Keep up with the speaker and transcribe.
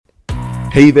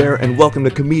Hey there, and welcome to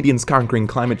Comedians Conquering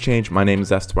Climate Change. My name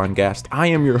is Esteban Gast. I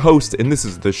am your host, and this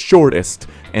is the shortest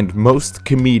and most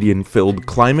comedian-filled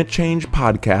climate change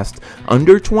podcast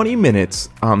under 20 minutes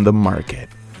on the market.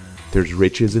 There's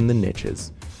riches in the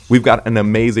niches. We've got an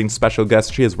amazing special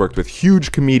guest. She has worked with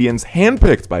huge comedians,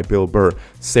 handpicked by Bill Burr,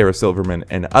 Sarah Silverman,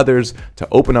 and others to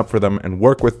open up for them and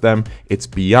work with them. It's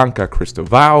Bianca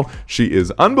Cristovao. She is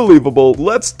unbelievable.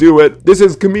 Let's do it. This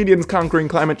is Comedians Conquering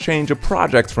Climate Change, a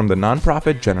project from the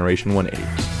nonprofit Generation 180.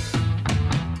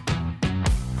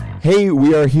 Hey,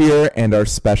 we are here, and our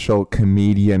special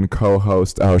comedian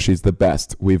co-host, oh, she's the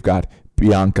best. We've got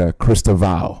Bianca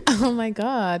Cristovao. Oh my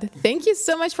God. Thank you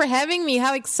so much for having me.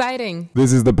 How exciting.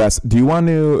 This is the best. Do you want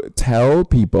to tell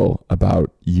people about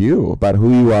you, about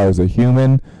who you are as a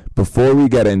human before we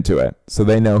get into it so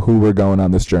they know who we're going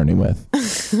on this journey with?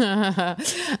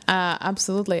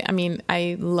 Absolutely. I mean,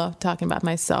 I love talking about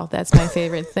myself. That's my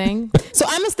favorite thing. So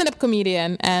I'm a stand-up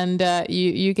comedian, and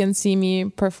you can see me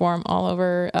perform all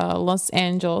over Los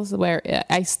Angeles, where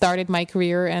I started my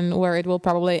career and where it will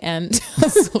probably end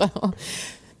as well.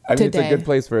 I mean, today. It's a good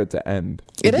place for it to end.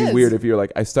 It'd be is. Weird if you're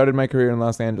like, I started my career in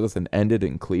Los Angeles and ended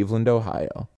in Cleveland,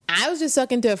 Ohio. I was just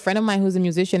talking to a friend of mine who's a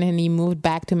musician, and he moved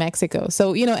back to Mexico.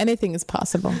 So, you know, anything is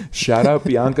possible. Shout out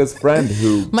Bianca's friend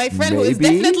who My friend who is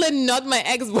definitely not my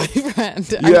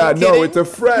ex-boyfriend. Yeah, no, it's a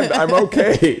friend. I'm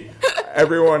okay.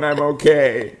 Everyone, I'm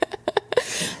okay.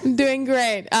 Doing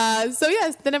great. So yeah,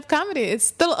 stand-up comedy. It's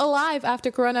still alive after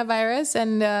coronavirus,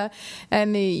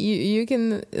 and you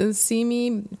can see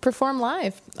me perform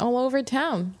live all over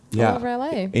town, all over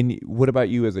LA. And what about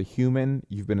you as a human?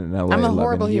 You've been in LA. I'm a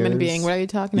horrible human years. being. What are you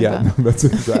talking Yeah, about? no, that's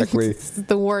exactly It's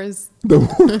the worst. the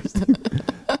worst.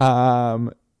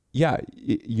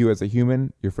 You as a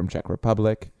human, you're from Czech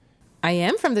Republic. I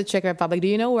am from the Czech Republic. Do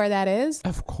you know where that is?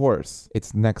 Of course,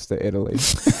 it's next to Italy.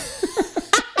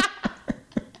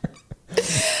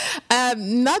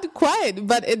 Not quite,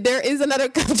 but there is another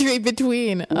country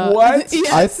between. What?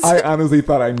 Yes. I honestly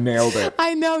thought I nailed it.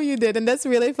 I know you did, and that's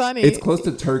really funny. It's close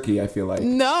to Turkey, I feel like.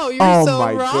 No, you're Oh so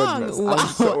my wrong. goodness. Wow. I'm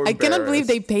so I cannot believe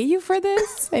they embarrassed. pay you for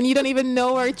this, and you don't even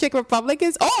know where Czech Republic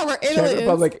is. Oh, where Italy Czech is.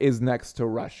 Republic is next to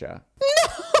Russia.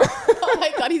 Oh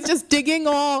my God, he's just digging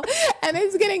all, and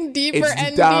it's getting deeper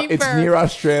and deeper. It's near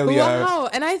Australia. Wow,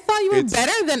 and I thought you were It's-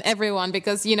 better than everyone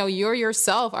because, you know, you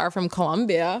yourself are from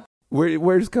Colombia.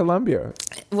 Where's Colombia?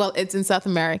 Well, it's in South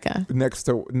America. Next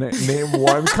to name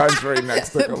one country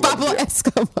next to Colombia. Pablo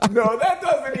Escobar. No, that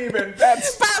doesn't even.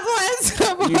 That's Pablo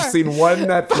Escobar. you've seen one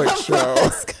Netflix Pablo show.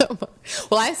 Escobar.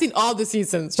 Well, I've seen all the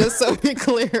seasons, just so we're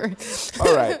clear.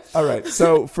 All right.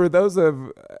 So for those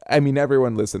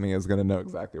everyone listening is going to know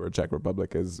exactly where Czech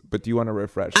Republic is. But do you want to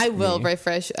refresh? I will me?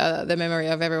 refresh the memory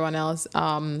of everyone else.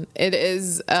 It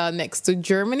is next to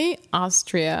Germany,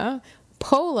 Austria,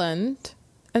 Poland,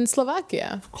 and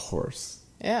Slovakia. Of course,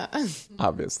 Yeah.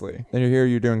 obviously. And you're here.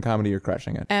 You're doing comedy. You're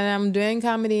crushing it. And I'm doing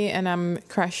comedy and I'm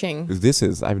crushing.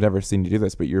 I've never seen you do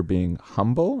this, but you're being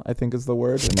humble, I think is the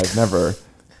word. And I've never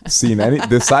seen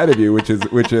this side of you, which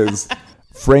is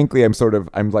frankly,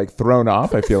 I'm like thrown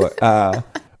off. I feel it.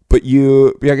 But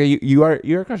you're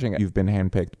crushing it. You've been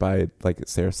handpicked by like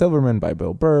Sarah Silverman, by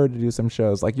Bill Burr to do some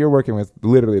shows. Like you're working with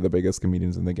literally the biggest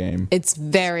comedians in the game. It's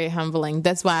very humbling.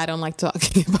 That's why I don't like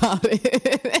talking about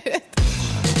it.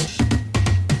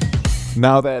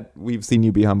 Now that we've seen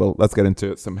you be humble, let's get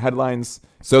into some headlines.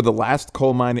 So the last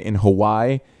coal mine in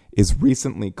Hawaii is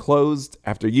recently closed.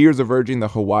 After years of urging, the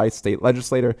Hawaii state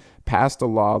legislature passed a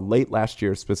law late last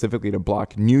year specifically to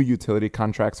block new utility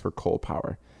contracts for coal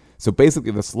power. So basically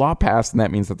this law passed, and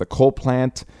that means that the coal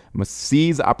plant must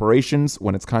cease operations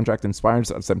when its contract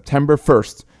expires on September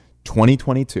 1st,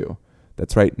 2022.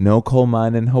 That's right, no coal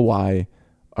mine in Hawaii.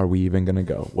 Are we even going to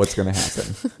go? What's going to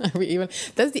happen? Are we even?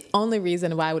 That's the only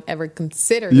reason why I would ever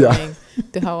consider Yeah. going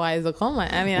to Hawaii as a coal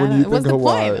mine. I When mean, you what's think the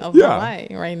Hawaii? point of Yeah. Hawaii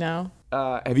right now?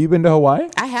 Have you been to Hawaii?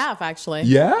 I have, actually.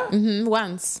 Yeah?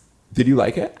 Once. Did you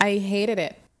like it? I hated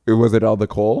it. Was it all the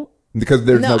coal? Because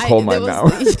there's no coal mine now.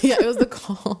 Yeah, it was the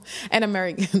coal and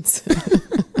Americans.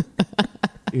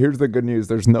 Here's the good news.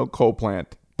 There's no coal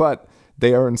plant, but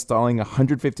they are installing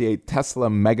 158 Tesla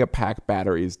Megapack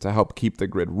batteries to help keep the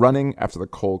grid running after the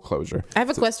coal closure. I have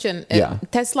a question. Yeah.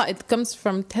 Tesla, it comes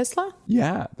from Tesla?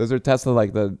 Yeah, those are Tesla,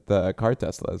 like the car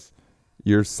Teslas.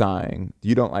 You're sighing.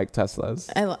 You don't like Teslas.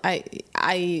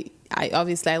 I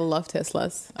obviously I love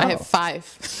Teslas. Oh. I have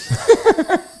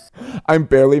 5. I'm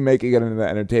barely making it into the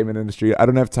entertainment industry. I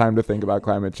don't have time to think about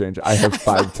climate change. I have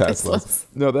 5 Teslas.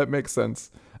 No, that makes sense.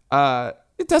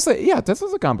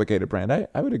 Tesla's a complicated brand.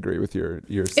 I would agree with your It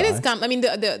is it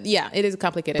is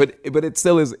complicated. But it's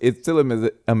still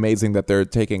amazing that they're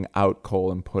taking out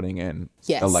coal and putting in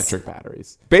electric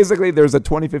batteries. Basically, there's a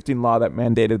 2015 law that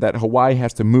mandated that Hawaii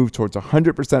has to move towards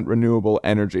 100% renewable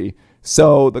energy.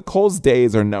 So the coal's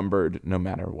days are numbered no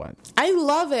matter what. I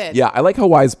love it. Yeah, I like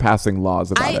Hawaii's passing laws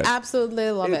about it. I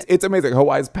absolutely love it. It's amazing.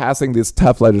 Hawaii's passing this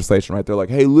tough legislation, right? They're like,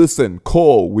 hey, listen,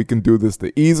 coal, we can do this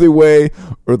the easy way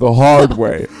or the hard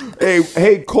way.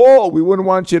 Hey, coal, we wouldn't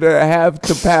want you to have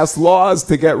to pass laws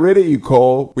to get rid of you,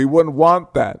 coal. We wouldn't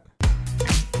want that.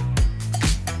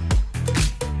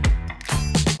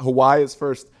 Hawaii is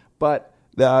first, but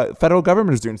the federal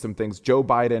government is doing some things. Joe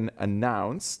Biden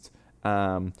announced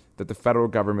that the federal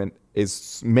government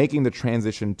is making the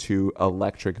transition to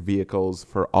electric vehicles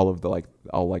for all of the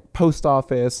post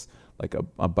office, like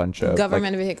a bunch of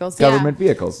government vehicles. Government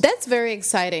vehicles. That's very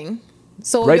exciting.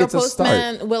 So right, your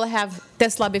postman will have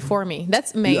Tesla before me.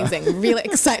 That's amazing. Yeah. Really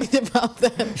excited about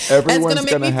that. It's going to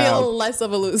make me feel less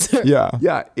of a loser.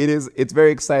 Yeah, it is. It's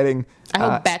very exciting. I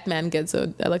hope Batman gets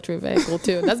an electric vehicle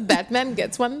too. Does Batman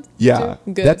gets one? Yeah,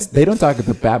 too? Good. They don't talk.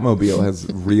 The Batmobile has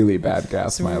really bad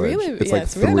gas mileage.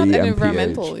 It's really not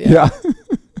environmental. Yeah.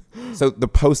 So the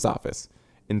post office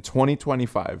in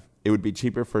 2025, it would be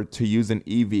cheaper to use an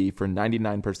EV for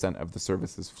 99% of the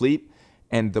service's fleet,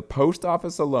 and the post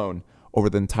office alone, over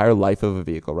the entire life of a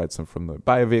vehicle, right? So from the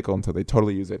buy a vehicle until they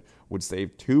totally use it, would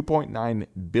save $2.9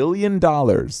 billion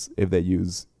if they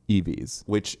use EVs,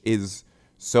 which is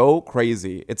so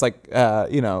crazy. It's like,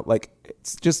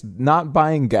 it's just not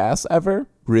buying gas ever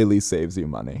really saves you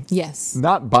money. Yes.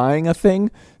 Not buying a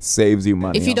thing saves you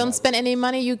money. If you don't spend any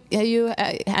money, you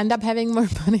end up having more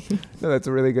money. No, that's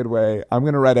a really good way. I'm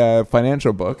going to write a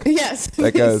financial book. Yes.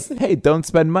 That goes, hey, don't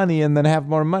spend money and then have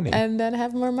more money. And then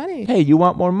have more money. Hey, you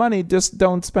want more money? Just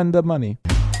don't spend the money.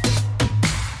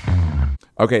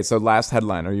 Okay, so last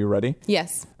headline. Are you ready?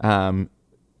 Yes.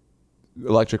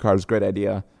 Electric cars, great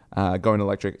idea. Going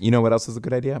electric. You know what else is a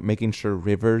good idea? Making sure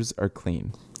rivers are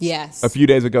clean. Yes. A few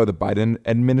days ago, the Biden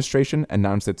administration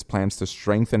announced its plans to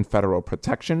strengthen federal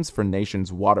protections for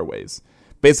nation's waterways.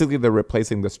 Basically, they're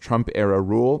replacing this Trump-era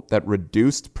rule that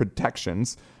reduced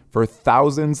protections for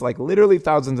thousands, like literally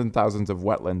thousands and thousands of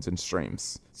wetlands and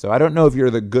streams. So I don't know if you're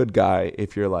the good guy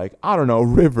if you're like, I don't know,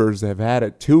 rivers have had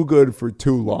it too good for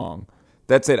too long.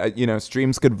 That's it.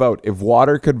 Streams could vote. If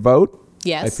water could vote,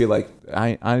 yes. I feel like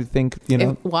I think,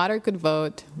 if water could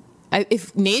vote,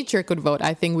 if nature could vote,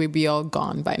 I think we'd be all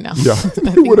gone by now. Yeah.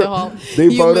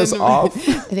 They vote us off.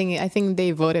 I think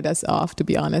they voted us off, to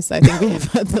be honest. I think we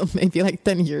have maybe like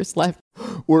 10 years left.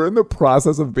 We're in the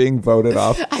process of being voted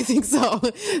off. I think so.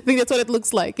 I think that's what it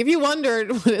looks like. If you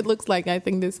wondered what it looks like, I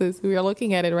think we are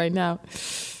looking at it right now.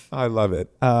 I love it.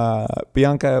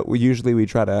 Bianca, we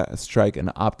try to strike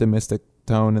an optimistic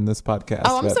tone in this podcast.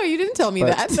 Oh, I'm sorry, you didn't tell me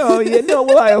that. No,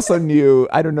 well, I also knew.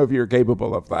 I don't know if you're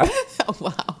capable of that. Oh,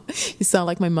 wow. You sound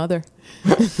like my mother.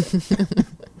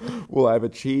 Well, I've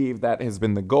achieved. That has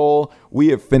been the goal. We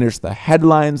have finished the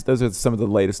headlines. Those are some of the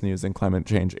latest news in climate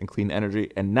change and clean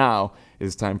energy. And now it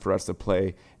is time for us to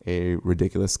play a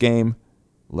ridiculous game.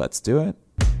 Let's do it.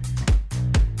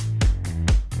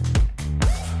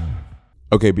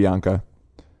 Okay, Bianca.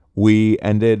 We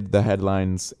ended the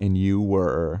headlines and you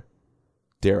were,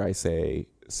 dare I say,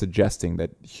 suggesting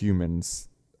that humans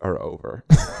are over.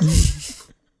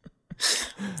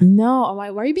 No, why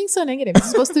are you being so negative?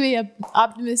 It's supposed to be an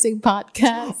optimistic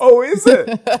podcast. Oh, is it?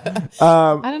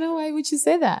 I don't know. Why would you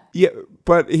say that? Yeah,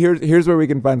 but here's where we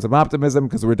can find some optimism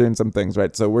because we're doing some things,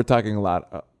 right? So we're talking a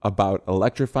lot about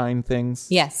electrifying things.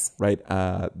 Yes. Right?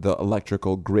 The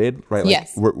electrical grid, right?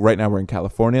 Yes. Right now we're in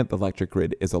California. The electric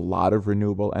grid is a lot of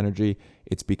renewable energy.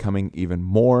 It's becoming even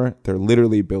more. They're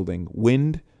literally building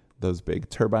wind, those big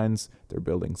turbines. They're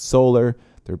building solar.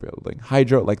 They're building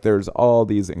hydro. Like there's all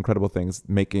these incredible things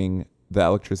making the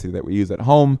electricity that we use at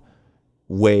home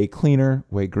way cleaner,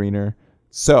 way greener.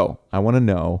 So I want to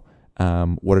know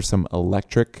what are some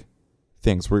electric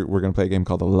things. We're going to play a game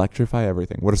called Electrify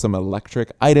Everything. What are some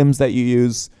electric items that you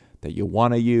use, that you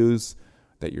want to use,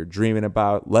 that you're dreaming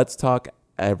about? Let's talk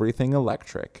everything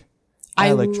electric.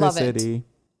 I love it.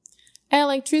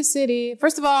 Electricity.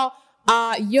 First of all,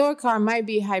 your car might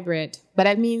be hybrid, but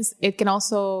that means it can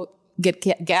also get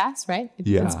gas, right?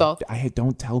 It's both. I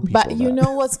don't tell people But you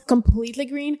know what's completely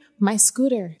green? My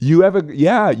scooter. You have a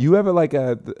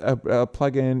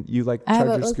plug-in, you like charge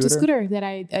your scooter? I have a scooter that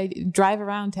I drive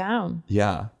around town.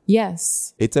 Yeah.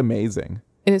 Yes. It's amazing.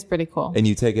 It is pretty cool. And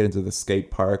you take it into the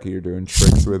skate park and you're doing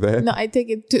tricks with it? No, I take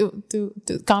it to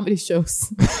comedy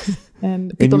shows.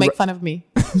 And people make fun of me.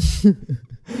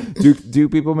 Do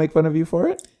people make fun of you for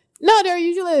it? No, they're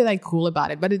usually like cool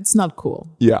about it, but it's not cool.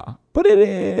 Yeah. But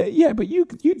but you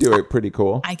do it pretty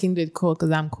cool. I can do it cool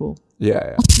because I'm cool.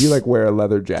 Yeah. You like wear a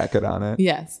leather jacket on it.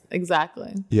 Yes,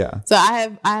 exactly. Yeah. So I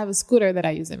have a scooter that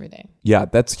I use every day. Yeah,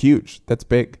 that's huge. That's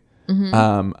big.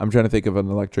 I'm trying to think of an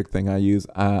electric thing I use.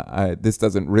 This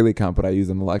doesn't really count, but I use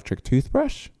an electric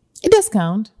toothbrush. It does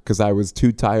count. Because I was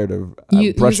too tired of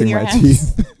brushing my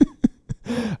hands. teeth.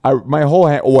 My whole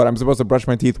hand. What, I'm supposed to brush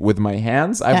my teeth with my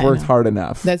hands? I've worked hard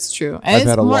enough. That's true. And I've it's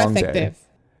had a more long effective. day.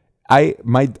 I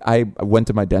went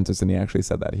to my dentist and he actually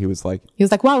said that. He was like,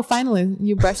 wow, finally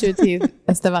you brush your teeth,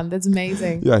 Esteban. That's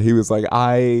amazing. Yeah, he was like,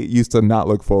 I used to not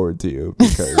look forward to you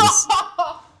because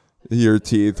your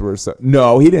teeth were so.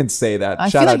 No, he didn't say that.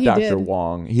 Shout out Dr.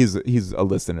 Wong. He's a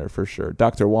listener for sure.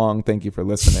 Dr. Wong, thank you for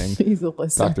listening. He's a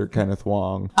listener. Dr. Kenneth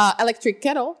Wong. Electric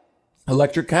kettle.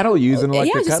 Electric kettle. You use an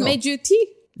electric kettle. I just made you tea.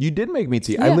 You did make me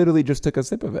tea. Yeah. I literally just took a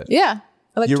sip of it. Yeah.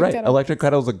 You're right. Kettle. Electric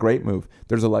kettle is a great move.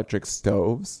 There's electric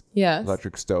stoves. Yes.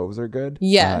 Electric stoves are good.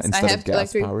 Yes. Instead I have of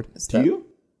gas powered. Stove. Do you?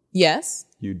 Yes.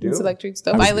 You do? It's electric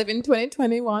stove. I live in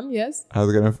 2021. Yes. I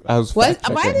was why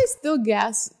are there still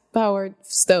gas powered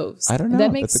stoves? I don't know.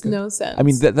 That makes no sense. I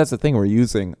mean, that's the thing. We're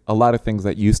using a lot of things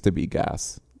that used to be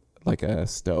gas, like a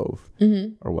stove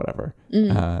or whatever.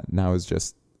 Now is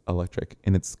just electric,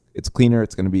 and it's cleaner.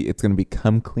 It's gonna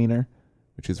become cleaner,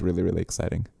 which is really, really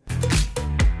exciting.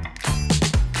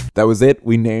 That was it.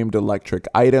 We named electric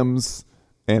items,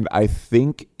 and I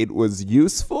think it was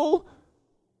useful. ?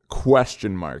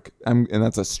 And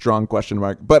that's a strong question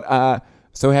mark. But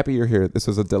so happy you're here. This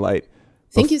was a delight.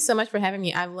 Thank you so much for having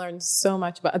me. I've learned so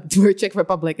much about where Czech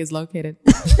Republic is located.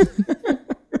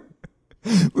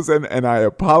 Listen, and I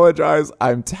apologize.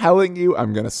 I'm telling you,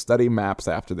 I'm going to study maps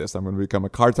after this. I'm going to become a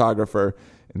cartographer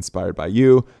inspired by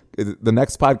you. The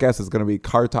next podcast is going to be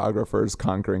Cartographers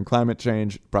Conquering Climate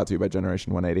Change, brought to you by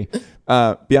Generation 180.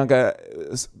 Bianca,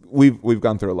 we've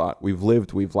gone through a lot. We've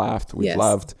lived, we've laughed, we've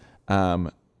loved.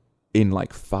 In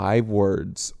like 5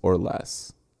 words or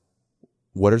less,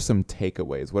 what are some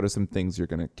takeaways? What are some things you're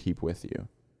going to keep with you?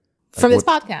 From this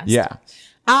podcast? Yeah.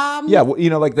 Yeah,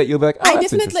 well, like that you'll be like, oh, I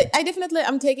definitely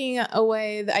I'm taking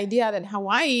away the idea that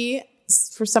Hawaii,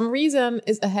 for some reason,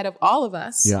 is ahead of all of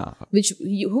us. Yeah. Which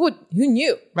who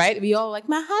knew, right? We all like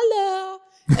mahalo,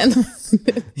 and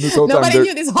nobody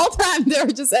knew this whole time. They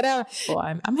were just at a. Well,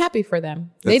 I'm happy for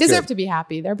them. They deserve to be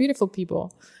happy. They're beautiful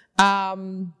people.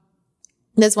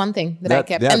 That's one thing that I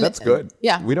kept. Yeah, that's good.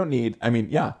 Yeah. We don't need,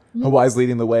 Hawaii's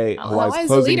leading the way. Hawaii's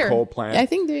closing coal plants. I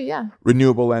think they're,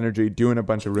 renewable energy, doing a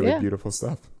bunch of really beautiful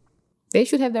stuff. They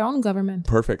should have their own government.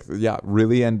 Perfect. Yeah.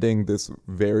 Really ending this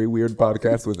very weird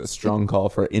podcast with a strong call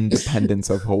for independence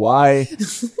of Hawaii.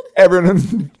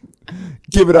 Everyone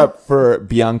give it up for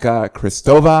Bianca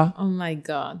Kristova. Oh my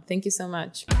God. Thank you so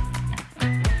much.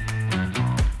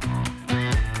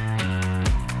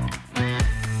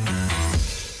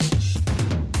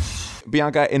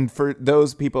 Bianca, and for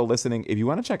those people listening, if you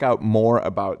want to check out more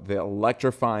about the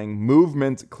electrifying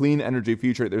movement, clean energy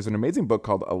future, there's an amazing book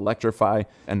called Electrify,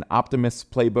 an optimist's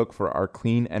playbook for our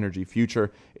clean energy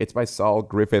future. It's by Saul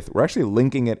Griffith. We're actually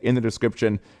linking it in the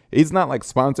description. He's not like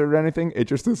sponsored or anything. It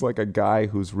just is like a guy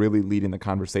who's really leading the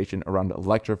conversation around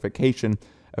electrification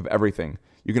of everything.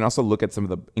 You can also look at some of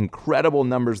the incredible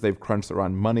numbers they've crunched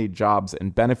around money, jobs,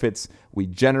 and benefits we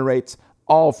generate,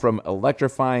 all from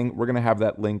electrifying. We're going to have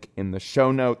that link in the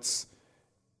show notes.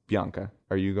 Bianca,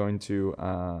 are you going to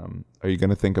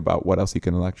think about what else you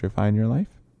can electrify in your life?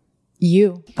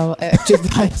 You. I will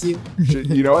electrify you.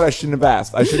 You know what? I shouldn't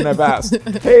have asked.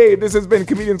 Hey, this has been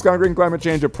Comedians Conquering Climate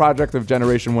Change, a project of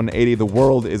Generation 180. The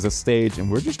world is a stage, and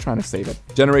we're just trying to save it.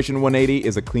 Generation 180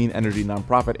 is a clean energy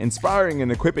nonprofit inspiring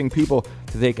and equipping people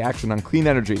to take action on clean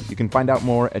energy. You can find out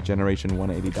more at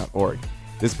generation180.org.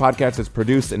 This podcast is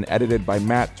produced and edited by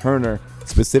Matt Turner,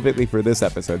 specifically for this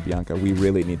episode, Bianca. We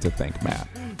really need to thank Matt.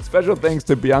 Special thanks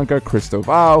to Bianca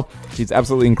Kristova. She's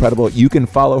absolutely incredible. You can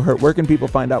follow her. Where can people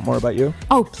find out more about you?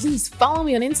 Oh, please follow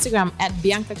me on Instagram at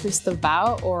Bianca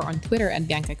Kristova or on Twitter at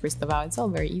Bianca Kristova. It's all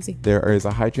very easy. There is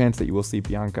a high chance that you will see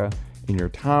Bianca in your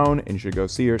town, and you should go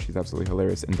see her. She's absolutely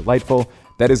hilarious and delightful.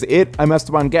 That is it. I'm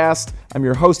Esteban Gast. I'm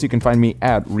your host. You can find me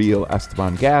at Real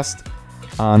Esteban Gast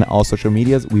on all social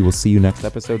medias. We will see you next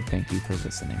episode. Thank you for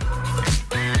listening.